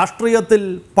 രാഷ്ട്രീയത്തിൽ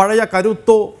പഴയ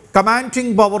കരുത്തോ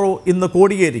കമാൻഡിംഗ് പവറോ ഇന്ന്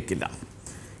കോടിയേരിക്കില്ല.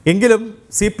 എങ്കിലും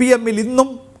CPMൽ ഇന്നും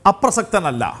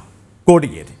അപ്രസക്തനല്ല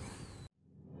കോടിയേരി.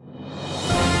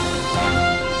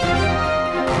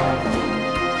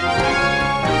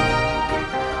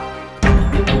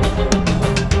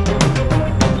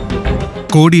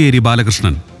 കോടിയേരി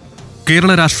ബാലകൃഷ്ണൻ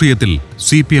കേരള രാഷ്ട്രീയത്തിൽ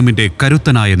CPMന്റെ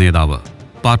കരുത്തനായ നേതാവ്.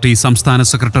 പാർട്ടി സംസ്ഥാന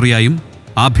സെക്രട്ടറിയായും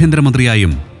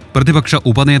ആഭ്യന്തരമന്ത്രിയായും പ്രതിപക്ഷ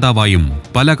ഉപനേതാവായും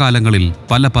പല കാലങ്ങളിൽ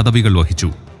പല പദവികൾ വഹിച്ചു.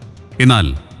 എന്നാൽ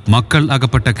മക്കൾ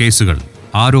അകപ്പെട്ട കേസുകൾ,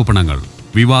 ആരോപണങ്ങൾ,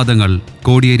 വിവാദങ്ങൾ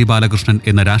കോടിയേരി ബാലകൃഷ്ണൻ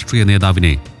എന്ന രാഷ്ട്രീയ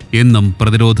നേതാവിനെ എന്നും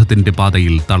പ്രതിരോധത്തിന്റെ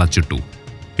പാതയിൽ തളച്ചിട്ടു.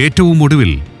 ഏറ്റവും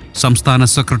ഒടുവിൽ സംസ്ഥാന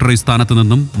സെക്രട്ടറി സ്ഥാനത്തു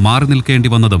നിന്നും മാറി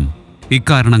നിൽക്കേണ്ടി വന്നതും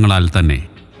ഇക്കാരണങ്ങളാൽ തന്നെ.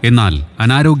 എന്നാൽ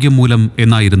അനാരോഗ്യം മൂലം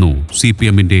എന്നായിരുന്നു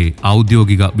CPMന്റെ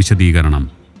ഔദ്യോഗിക വിശദീകരണം.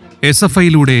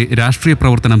 SFIയിലൂടെ രാഷ്ട്രീയ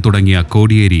പ്രവർത്തനം തുടങ്ങിയ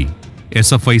കോടിയേരി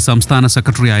SFI സംസ്ഥാന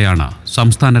സെക്രട്ടറിയായാണ്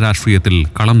സംസ്ഥാന രാഷ്ട്രീയത്തിൽ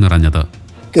കളം നിറഞ്ഞത്.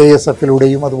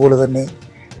 KSF-ലൂടെയും അതുപോലെ തന്നെ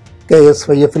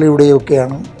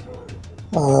KSYF-ലൂടെയൊക്കെയാണ്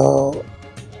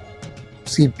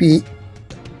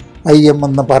CPIM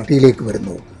എന്ന പാർട്ടിയിലേക്ക്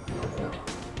വരുന്നത്.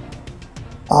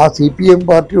 ആ CPM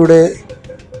പാർട്ടിയുടെ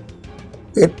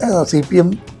CPM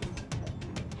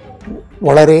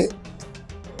വളരെ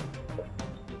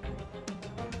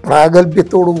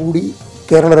പ്രാഗൽഭ്യത്തോടുകൂടി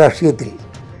കേരള രാഷ്ട്രീയത്തിൽ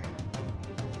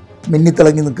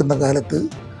മിന്നിത്തിളങ്ങി നിൽക്കുന്ന കാലത്ത്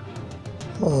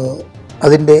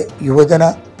അതിൻ്റെ യുവജന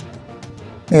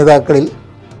നേതാക്കളിൽ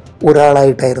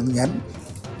ഒരാളായിട്ടായിരുന്നു ഞാൻ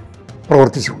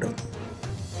പ്രവർത്തിച്ചുകൊണ്ടിരുന്നത്.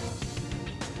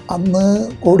 അന്ന്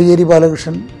കോടിയേരി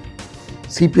ബാലകൃഷ്ണൻ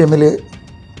CPM-ൽ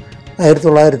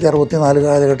 1964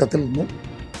 കാലഘട്ടത്തിൽ നിന്നും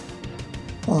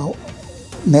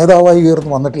നേതാവായി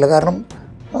ഉയർന്നു വന്നിട്ടില്ല. കാരണം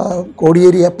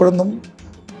കോടിയേരി അപ്പോഴൊന്നും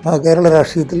കേരള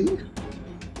രാഷ്ട്രീയത്തിൽ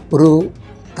ഒരു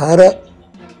താര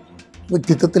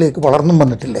വ്യക്തിത്വത്തിലേക്ക് വളർന്നും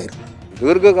വന്നിട്ടില്ലായിരുന്നു.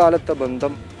 ദീർഘകാലത്തെ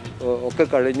ബന്ധം ഒക്കെ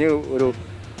കഴിഞ്ഞ് ഒരു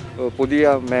പുതിയ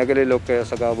മേഖലയിലൊക്കെ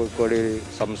സഖാവ് കോടിയേരി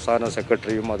സംസ്ഥാന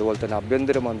സെക്രട്ടറിയും അതുപോലെ തന്നെ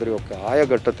ആഭ്യന്തരമന്ത്രിയും ഒക്കെ ആയ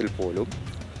ഘട്ടത്തിൽ പോലും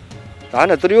താൻ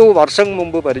എത്രയോ വർഷം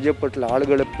മുമ്പ് പരിചയപ്പെട്ട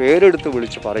ആളുകളെ പേരെടുത്ത്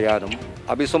വിളിച്ച് പറയാനും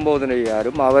അഭിസംബോധന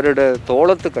ചെയ്യാനും അവരുടെ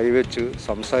തോളത്ത് കൈവച്ച്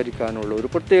സംസാരിക്കാനുള്ള ഒരു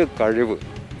പ്രത്യേക കഴിവ്,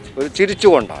 ഒരു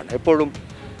ചിരിച്ചുകൊണ്ടാണ്, എപ്പോഴും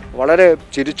വളരെ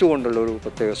ചിരിച്ചുകൊണ്ടുള്ള ഒരു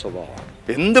പ്രത്യേക സ്വഭാവമാണ്.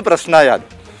 എന്ത് പ്രശ്നമായാലും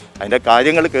അതിൻ്റെ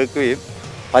കാര്യങ്ങൾ കേൾക്കുകയും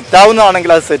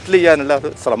പറ്റാവുന്നതാണെങ്കിൽ അത് സെറ്റിൽ ചെയ്യാനുള്ള ഒരു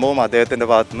ശ്രമവും അദ്ദേഹത്തിൻ്റെ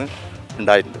ഭാഗത്തുനിന്ന്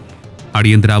ഉണ്ടായിട്ടുണ്ട്.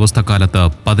 അടിയന്തരാവസ്ഥക്കാലത്ത്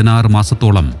 16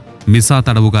 മാസത്തോളം മിസ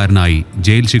തടവുകാരനായി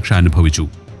ജയിൽ ശിക്ഷ അനുഭവിച്ചു.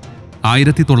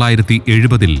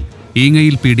 1970-ൽ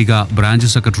ഈങ്ങയിൽ പീടിക ബ്രാഞ്ച്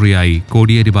സെക്രട്ടറിയായി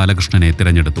കോടിയേരി ബാലകൃഷ്ണനെ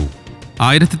തിരഞ്ഞെടുത്തു.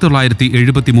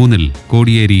 1973-ൽ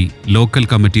കോടിയേരി ലോക്കൽ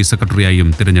കമ്മിറ്റി സെക്രട്ടറിയായും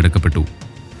തിരഞ്ഞെടുക്കപ്പെട്ടു.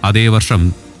 അതേ വർഷം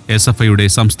SFIയുടെ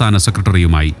സംസ്ഥാന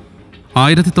സെക്രട്ടറിയുമായി.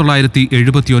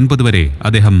 1979 വരെ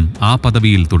അദ്ദേഹം ആ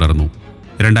പദവിയിൽ തുടർന്നു.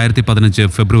 2015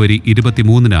 ഫെബ്രുവരി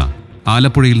 23-ന്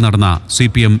ആലപ്പുഴയിൽ നടന്ന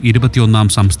CPM 21ാം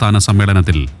സംസ്ഥാന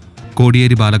സമ്മേളനത്തിൽ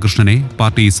കോടിയേരി ബാലകൃഷ്ണനെ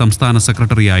പാർട്ടി സംസ്ഥാന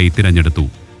സെക്രട്ടറിയായി തിരഞ്ഞെടുത്തു.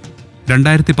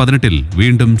 2018-ൽ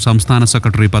വീണ്ടും സംസ്ഥാന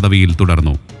സെക്രട്ടറി പദവിയിൽ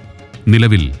തുടർന്നു.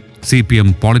 നിലവിൽ CPM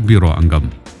പോളിറ്റ് ബ്യൂറോ അംഗം.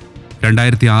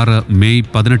 2006 മെയ്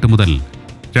 18 മുതൽ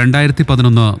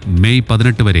 2011 മെയ്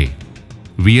 18 വരെ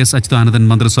VS അച്യുതാനന്ദൻ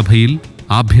മന്ത്രിസഭയിൽ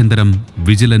ആഭ്യന്തരം,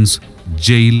 വിജിലൻസ്,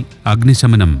 ജയിൽ,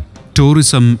 അഗ്നിശമനം,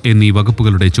 ടൂറിസം എന്നീ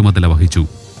വകുപ്പുകളുടെ ചുമതല വഹിച്ചു.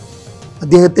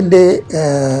 അദ്ദേഹത്തിൻ്റെ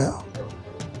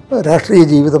രാഷ്ട്രീയ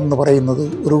ജീവിതം എന്ന് പറയുന്നത്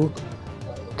ഒരു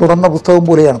തുറന്ന പുസ്തകം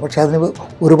പോലെയാണ്. പക്ഷേ അതിന്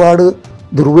ഒരുപാട്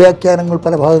ദുർവ്യാഖ്യാനങ്ങൾ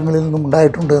പല ഭാഗങ്ങളിൽ നിന്നും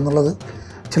ഉണ്ടായിട്ടുണ്ട് എന്നുള്ളത്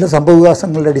ചില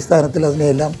സംഭവവികാസങ്ങളുടെ അടിസ്ഥാനത്തിൽ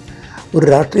അതിനെയെല്ലാം ഒരു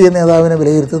രാഷ്ട്രീയ നേതാവിനെ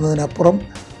വിലയിരുത്തുന്നതിനപ്പുറം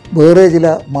വേറെ ചില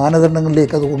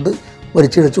മാനദണ്ഡങ്ങളിലേക്ക് അതുകൊണ്ട്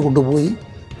വലിച്ചിഴച്ചു കൊണ്ടുപോയി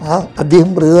അദ്ദേഹം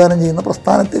പ്രതിദാനം ചെയ്യുന്ന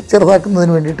പ്രസ്ഥാനത്തെ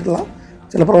ചെറുതാക്കുന്നതിന് വേണ്ടിയിട്ടുള്ള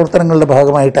ചില പ്രവർത്തനങ്ങളുടെ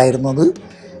ഭാഗമായിട്ടായിരുന്നു അത്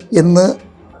എന്ന്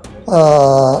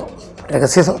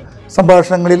രഹസ്യ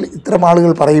സംഭാഷണങ്ങളിൽ ഇത്തരം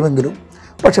ആളുകൾ പറയുമെങ്കിലും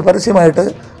പക്ഷെ പരസ്യമായിട്ട്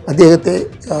അദ്ദേഹത്തെ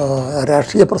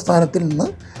രാഷ്ട്രീയ പ്രസ്ഥാനത്തിൽ നിന്ന്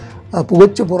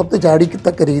പുകച്ച് പുറത്ത്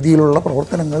ചാടിക്കത്തക്ക രീതിയിലുള്ള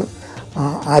പ്രവർത്തനങ്ങൾ,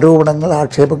 ആരോപണങ്ങൾ,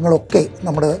 ആക്ഷേപങ്ങളൊക്കെ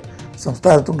നമ്മുടെ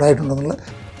സംസ്ഥാനത്തുണ്ടായിട്ടുണ്ടെന്നുള്ള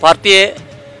പാർട്ടിയെ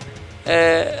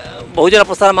ബഹുജന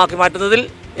പ്രസ്ഥാനമാക്കി മാറ്റുന്നതിൽ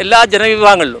എല്ലാ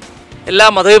ജനവിഭാഗങ്ങളിലും എല്ലാ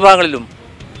മതവിഭാഗങ്ങളിലും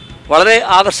വളരെ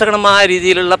ആകർഷകമായ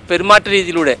രീതിയിലുള്ള പെരുമാറ്റ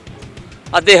രീതിയിലൂടെ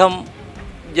അദ്ദേഹം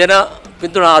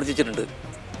പിന്തുണ ആർജിച്ചിട്ടുണ്ട്.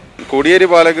 കോടിയേരി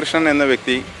ബാലകൃഷ്ണൻ എന്ന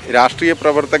വ്യക്തി രാഷ്ട്രീയ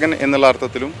പ്രവർത്തകൻ എന്നുള്ള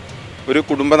അർത്ഥത്തിലും ഒരു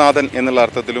കുടുംബനാഥൻ എന്നുള്ള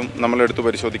അർത്ഥത്തിലും നമ്മളെടുത്ത്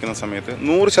പരിശോധിക്കുന്ന സമയത്ത്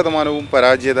 100%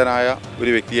 പരാജയതനായ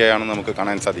ഒരു വ്യക്തിയായാണ് നമുക്ക്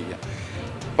കാണാൻ സാധിക്കുക.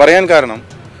 പറയാൻ കാരണം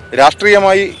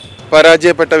രാഷ്ട്രീയമായി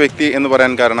പരാജയപ്പെട്ട വ്യക്തി എന്ന്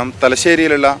പറയാൻ കാരണം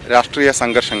തലശ്ശേരിയിലുള്ള രാഷ്ട്രീയ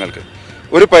സംഘർഷങ്ങൾക്ക്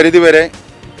ഒരു പരിധിവരെ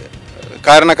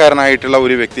കാരണക്കാരനായിട്ടുള്ള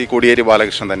ഒരു വ്യക്തി കോടിയേരി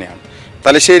ബാലകൃഷ്ണൻ തന്നെയാണ്.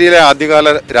 തലശ്ശേരിയിലെ ആദ്യകാല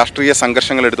രാഷ്ട്രീയ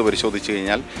സംഘർഷങ്ങൾ എടുത്ത് പരിശോധിച്ചു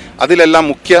കഴിഞ്ഞാൽ അതിലെല്ലാം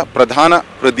പ്രധാന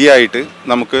പ്രതിയായിട്ട്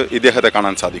നമുക്ക് ഇദ്ദേഹത്തെ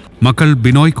കാണാൻ സാധിക്കും. മക്കൾ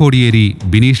ബിനോയ് കോടിയേരി,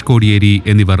 ബിനീഷ് കോടിയേരി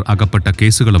എന്നിവർ അകപ്പെട്ട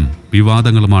കേസുകളും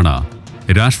വിവാദങ്ങളുമാണ്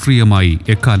രാഷ്ട്രീയമായി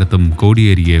എക്കാലത്തും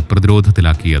കോടിയേരിയെ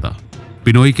പ്രതിരോധത്തിലാക്കിയത്.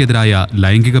 ബിനോയ്ക്കെതിരായ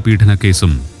ലൈംഗിക പീഡന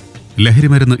കേസും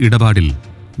ലഹരിമരുന്ന് ഇടപാടിൽ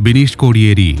ബിനീഷ്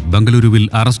കോടിയേരി ബംഗളൂരുവിൽ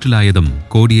അറസ്റ്റിലായതും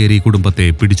കോടിയേരി കുടുംബത്തെ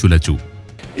പിടിച്ചുലച്ചു.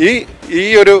 ഈ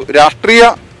ഒരു രാഷ്ട്രീയ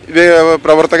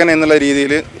പ്രവർത്തകൻ എന്നുള്ള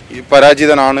രീതിയിൽ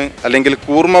പരാജിതനാണ്, അല്ലെങ്കിൽ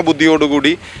കൂർമ്മ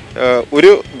ബുദ്ധിയോടുകൂടി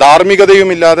ഒരു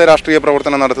ധാർമ്മികതയുമില്ലാതെ രാഷ്ട്രീയ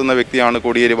പ്രവർത്തനം നടത്തുന്ന വ്യക്തിയാണ്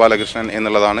കോടിയേരി ബാലകൃഷ്ണൻ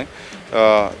എന്നുള്ളതാണ്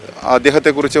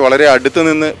അദ്ദേഹത്തെക്കുറിച്ച് വളരെ അടുത്ത്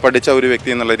നിന്ന് പഠിച്ച ഒരു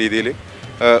വ്യക്തി എന്നുള്ള രീതിയിൽ,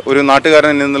 ഒരു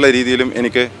നാട്ടുകാരൻ എന്നുള്ള രീതിയിലും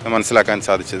എനിക്ക് മനസ്സിലാക്കാൻ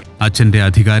സാധിച്ചത്. അച്ഛന്റെ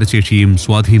അധികാരശേഷിയും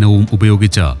സ്വാധീനവും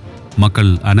ഉപയോഗിച്ച് മക്കൾ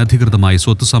അനധികൃതമായി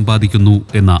സ്വത്ത് സമ്പാദിക്കുന്നു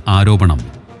എന്ന ആരോപണം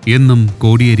എന്നും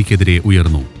കോടിയേരിക്കെതിരെ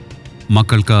ഉയർന്നു.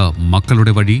 മക്കൾക്ക്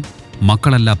മക്കളുടെ വഴി,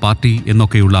 മക്കളല്ല പാർട്ടി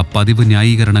എന്നൊക്കെയുള്ള പതിവ്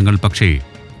ന്യായീകരണങ്ങൾ പക്ഷേ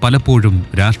പലപ്പോഴും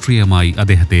രാഷ്ട്രീയമായി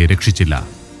അദ്ദേഹത്തെ രക്ഷിച്ചില്ല.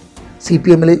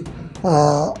 CPM-ൽ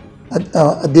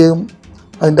അദ്ദേഹം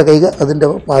അതിൻ്റെ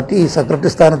പാർട്ടി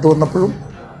സെക്രട്ടറി സ്ഥാനത്ത് വന്നപ്പോഴും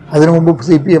അതിനു മുമ്പ്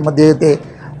CPM അദ്ദേഹത്തെ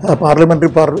പാർലമെൻ്ററി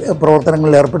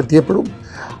പ്രവർത്തനങ്ങളിൽ ഏർപ്പെടുത്തിയപ്പോഴും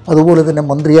അതുപോലെ തന്നെ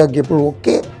മന്ത്രിയാക്കിയപ്പോഴും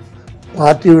ഒക്കെ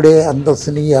പാർട്ടിയുടെ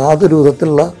അന്തസ്സിന് യാതൊരു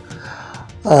വിധത്തിലുള്ള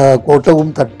കോട്ടവും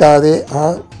തട്ടാതെ ആ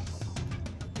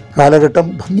കാലഘട്ടം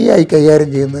ഭംഗിയായി കൈകാര്യം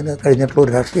ചെയ്യുന്നതിന് കഴിഞ്ഞിട്ടുള്ള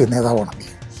ഒരു രാഷ്ട്രീയ നേതാവാണ്.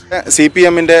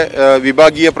 CPM-ന്റെ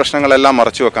വിഭാഗീയ പ്രശ്നങ്ങളെല്ലാം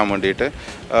മറച്ചു വെക്കാൻ വേണ്ടിയിട്ട്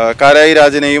കാരായി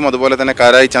രാജനെയും അതുപോലെ തന്നെ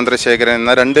കാരായി ചന്ദ്രശേഖരൻ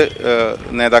എന്ന 2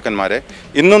 നേതാക്കന്മാരെ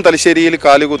ഇന്നും തലശ്ശേരിയിൽ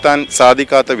കാലുകുത്താൻ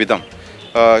സാധിക്കാത്ത വിധം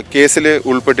കേസിൽ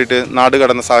ഉൾപ്പെട്ടിട്ട് നാട്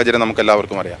കടന്ന സാഹചര്യം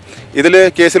നമുക്കെല്ലാവർക്കും അറിയാം. ഇതിൽ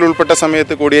കേസിൽ ഉൾപ്പെട്ട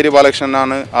സമയത്ത് കോടിയേരി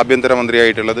ബാലകൃഷ്ണനാണ്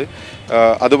ആഭ്യന്തരമന്ത്രിയായിട്ടുള്ളത്.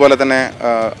 അതുപോലെ തന്നെ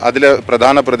അതിലെ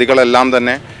പ്രധാന പ്രതികളെല്ലാം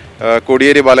തന്നെ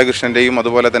കോടിയേരി ബാലകൃഷ്ണൻ്റെയും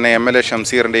അതുപോലെ തന്നെ MLA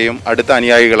ഷംസീറിൻ്റെയും അടുത്ത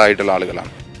അനുയായികളായിട്ടുള്ള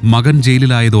ആളുകളാണ്. മകൻ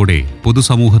ജയിലിലായതോടെ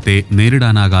പൊതുസമൂഹത്തെ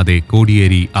നേരിടാനാകാതെ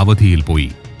കോടിയേരി അവധിയിൽ പോയി.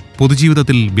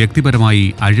 പൊതുജീവിതത്തിൽ വ്യക്തിപരമായി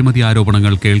അഴിമതി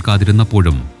ആരോപണങ്ങൾ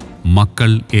കേൾക്കാതിരുന്നപ്പോഴും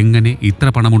മക്കൾ എങ്ങനെ ഇത്ര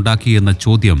പണമുണ്ടാക്കിയെന്ന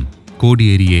ചോദ്യം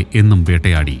കോടിയേരിയെ എന്നും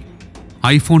വേട്ടയാടി.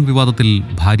 ഐഫോൺ വിവാദത്തിൽ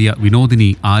ഭാര്യ വിനോദിനി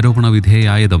ആരോപണ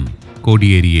വിധേയായതും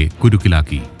കോടിയേരിയെ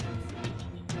കുരുക്കിലാക്കി.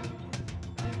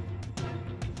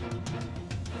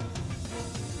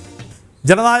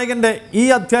 ജനനായകൻ്റെ ഈ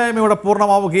അധ്യായം ഇവിടെ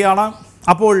പൂർണ്ണമാവുകയാണ്.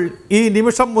 അപ്പോൾ ഈ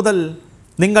നിമിഷം മുതൽ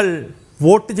നിങ്ങൾ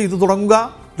വോട്ട് ചെയ്തു തുടങ്ങുക.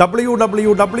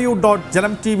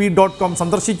 www.janamtv.com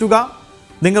സന്ദർശിക്കുക.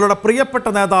 നിങ്ങളുടെ പ്രിയപ്പെട്ട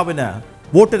നേതാവിന്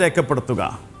വോട്ട് രേഖപ്പെടുത്തുക.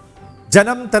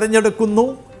 ജനം തെരഞ്ഞെടുക്കുന്നു,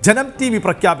 ജനം TV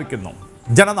പ്രഖ്യാപിക്കുന്നു.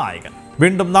 ജനനായകൻ.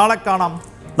 വീണ്ടും നാളെ കാണാം.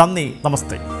 നന്ദി,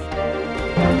 നമസ്തേ.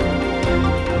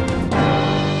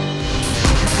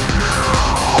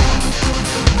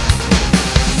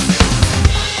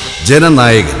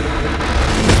 ജനനായകൻ.